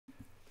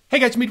Hey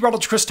guys,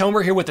 Meteorologist Chris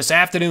Tomer here with this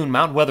afternoon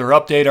mountain weather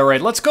update. All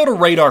right, let's go to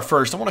radar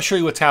first. I want to show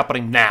you what's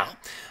happening now.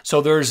 So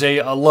there's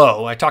a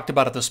low, I talked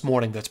about it this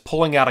morning, that's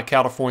pulling out of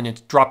California.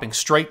 It's dropping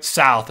straight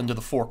south into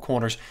the Four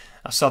Corners,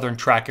 a southern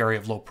track area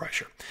of low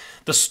pressure.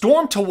 The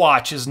storm to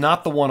watch is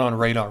not the one on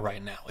radar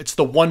right now. It's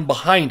the one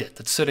behind it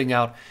that's sitting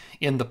out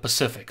in the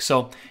Pacific.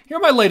 So here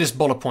are my latest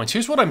bullet points.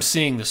 Here's what I'm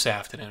seeing this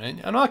afternoon.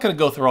 And I'm not going to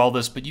go through all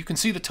this, but you can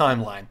see the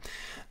timeline.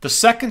 The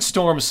second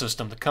storm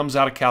system that comes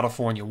out of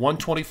California,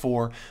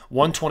 124,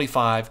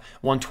 125,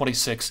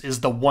 126, is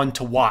the one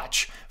to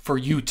watch for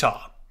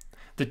Utah,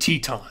 the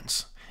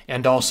Tetons,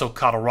 and also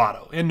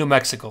Colorado, and New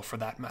Mexico for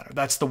that matter.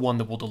 That's the one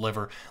that will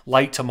deliver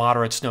light to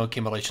moderate snow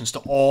accumulations to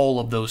all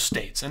of those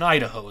states, and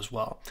Idaho as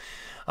well.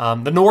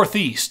 The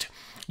Northeast,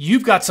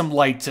 you've got some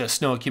light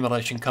snow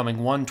accumulation coming,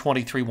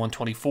 123,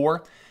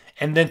 124,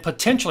 and then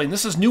potentially, and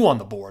this is new on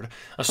the board,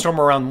 a storm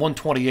around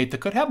 128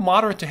 that could have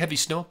moderate to heavy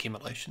snow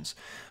accumulations.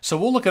 So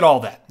we'll look at all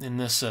that in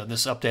this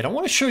update. I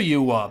want to show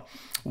you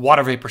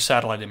water vapor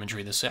satellite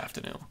imagery this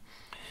afternoon.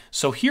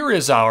 So here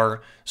is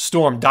our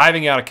storm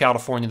diving out of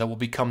California that will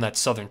become that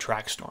southern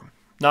track storm.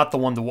 Not the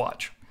one to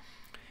watch.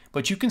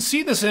 But you can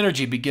see this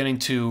energy beginning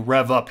to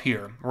rev up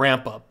here,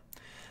 ramp up.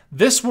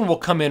 This one will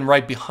come in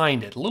right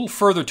behind it, a little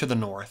further to the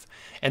north,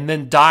 and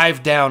then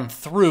dive down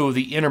through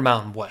the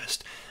Intermountain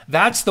West.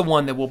 That's the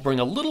one that will bring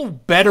a little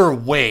better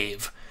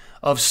wave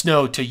of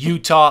snow to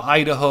Utah,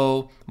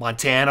 Idaho,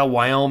 Montana,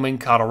 Wyoming,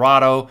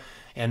 Colorado,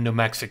 and New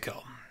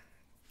Mexico.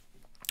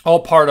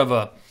 All part of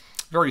a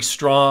very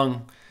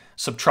strong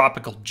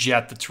subtropical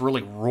jet that's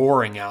really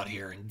roaring out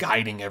here and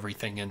guiding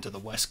everything into the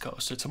west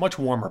coast. It's a much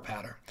warmer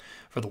pattern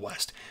for the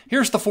west.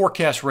 Here's the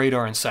forecast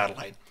radar and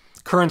satellite.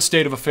 Current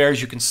state of affairs,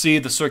 you can see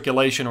the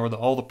circulation or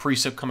all the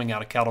precip coming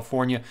out of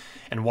California,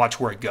 and watch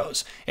where it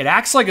goes. It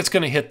acts like it's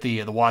going to hit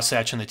the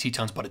Wasatch and the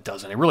Tetons, but it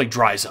doesn't. It really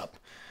dries up,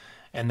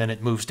 and then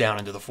it moves down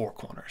into the Four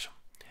Corners.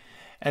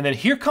 And then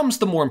here comes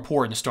the more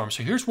important storm.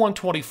 So here's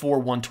 124,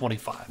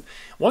 125.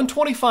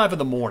 125 in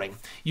the morning,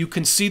 you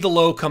can see the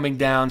low coming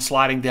down,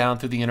 sliding down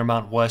through the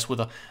Intermountain West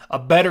with a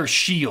better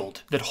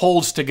shield that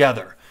holds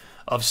together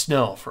of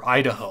snow for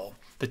Idaho,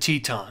 the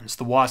Tetons,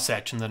 the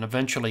Wasatch, and then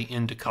eventually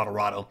into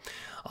Colorado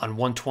on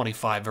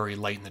 125 very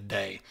late in the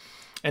day.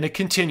 And it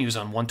continues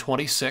on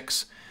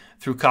 126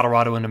 through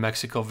Colorado into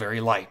Mexico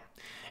very light.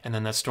 And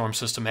then that storm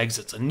system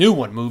exits. A new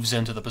one moves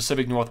into the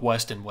Pacific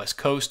Northwest and West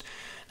Coast.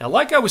 Now,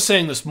 like I was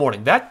saying this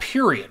morning, that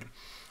period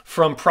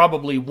from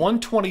probably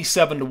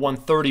 127 to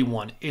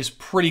 131 is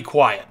pretty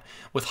quiet,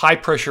 with high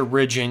pressure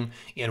ridging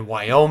in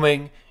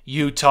Wyoming,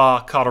 Utah,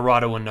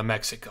 Colorado, and New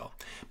Mexico.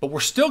 But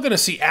we're still going to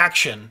see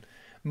action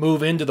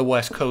move into the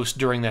West Coast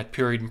during that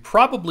period and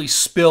probably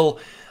spill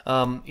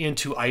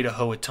into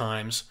Idaho at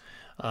times.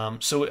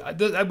 So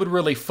I would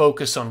really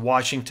focus on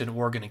Washington,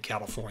 Oregon, and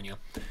California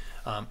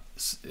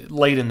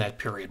late in that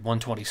period,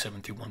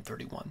 127 through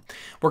 131.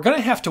 We're going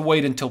to have to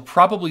wait until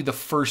probably the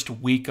first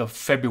week of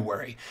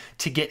February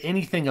to get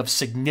anything of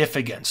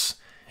significance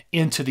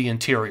into the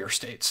interior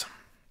states.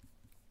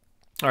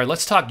 All right,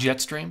 let's talk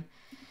jet stream.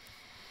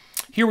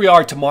 Here we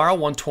are tomorrow,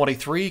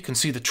 123. You can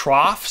see the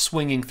trough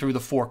swinging through the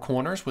Four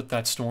Corners with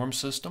that storm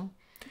system.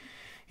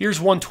 Here's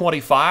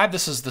 125.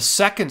 This is the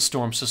second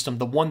storm system,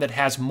 the one that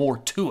has more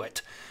to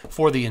it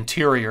for the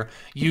interior.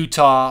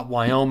 Utah,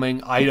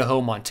 Wyoming,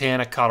 Idaho,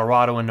 Montana,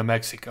 Colorado, and New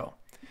Mexico.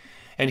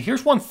 And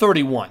here's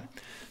 131.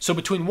 So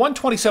between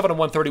 127 and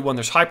 131,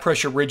 there's high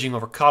pressure ridging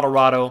over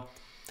Colorado,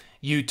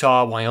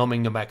 Utah,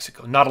 Wyoming, New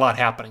Mexico. Not a lot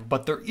happening,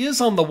 but there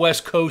is on the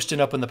West Coast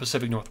and up in the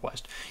Pacific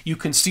Northwest. You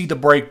can see the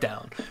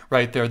breakdown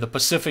right there. The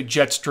Pacific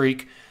jet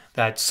streak,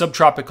 that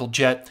subtropical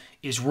jet,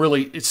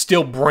 it's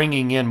still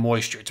bringing in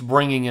moisture. It's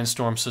bringing in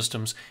storm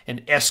systems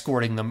and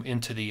escorting them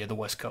into the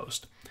West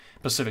Coast,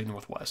 Pacific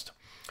Northwest.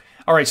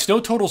 All right, snow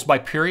totals by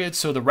period.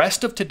 So the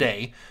rest of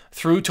today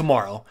through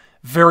tomorrow,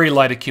 very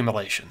light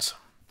accumulations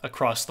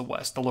across the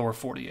west, the lower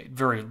 48,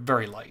 very,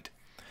 very light.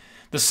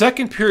 The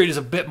second period is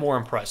a bit more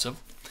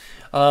impressive.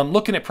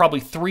 Looking at probably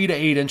 3 to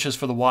 8 inches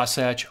for the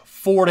Wasatch,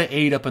 4 to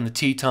 8 up in the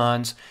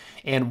Tetons,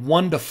 and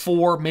 1 to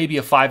 4, maybe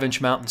a 5-inch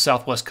mount in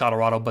southwest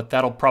Colorado, but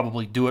that'll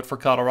probably do it for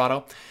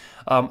Colorado.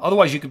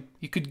 Otherwise,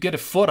 you could get a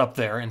foot up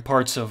there in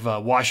parts of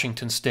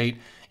Washington State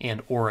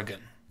and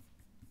Oregon.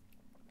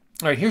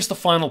 All right, here's the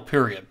final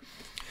period.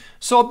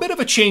 So a bit of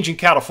a change in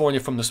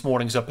California from this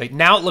morning's update.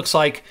 Now it looks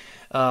like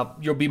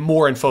you'll be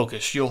more in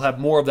focus. You'll have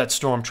more of that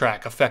storm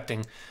track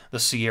affecting the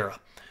Sierra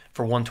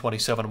for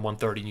 127 and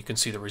 130, and you can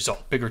see the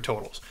result, bigger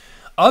totals.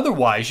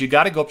 Otherwise, you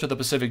got to go up to the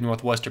Pacific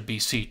Northwest or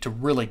BC to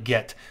really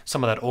get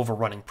some of that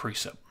overrunning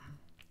precip.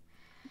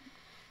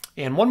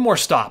 And one more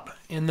stop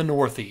in the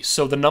Northeast.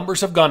 So the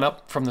numbers have gone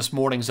up from this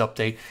morning's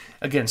update.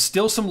 Again,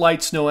 still some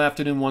light snow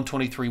afternoon,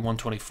 123,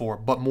 124,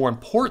 but more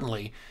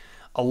importantly,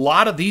 a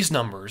lot of these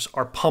numbers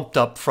are pumped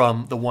up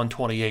from the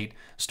 128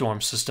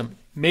 storm system.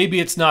 Maybe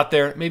it's not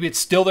there. Maybe it's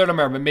still there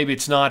tomorrow, but maybe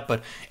it's not.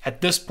 But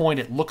at this point,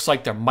 it looks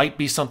like there might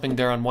be something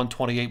there on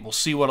 128. We'll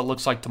see what it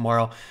looks like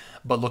tomorrow,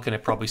 but looking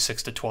at probably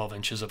 6 to 12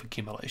 inches of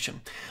accumulation.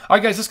 All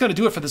right, guys, that's going to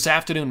do it for this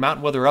afternoon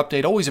mountain weather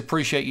update. Always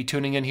appreciate you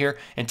tuning in here,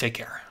 and take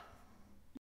care.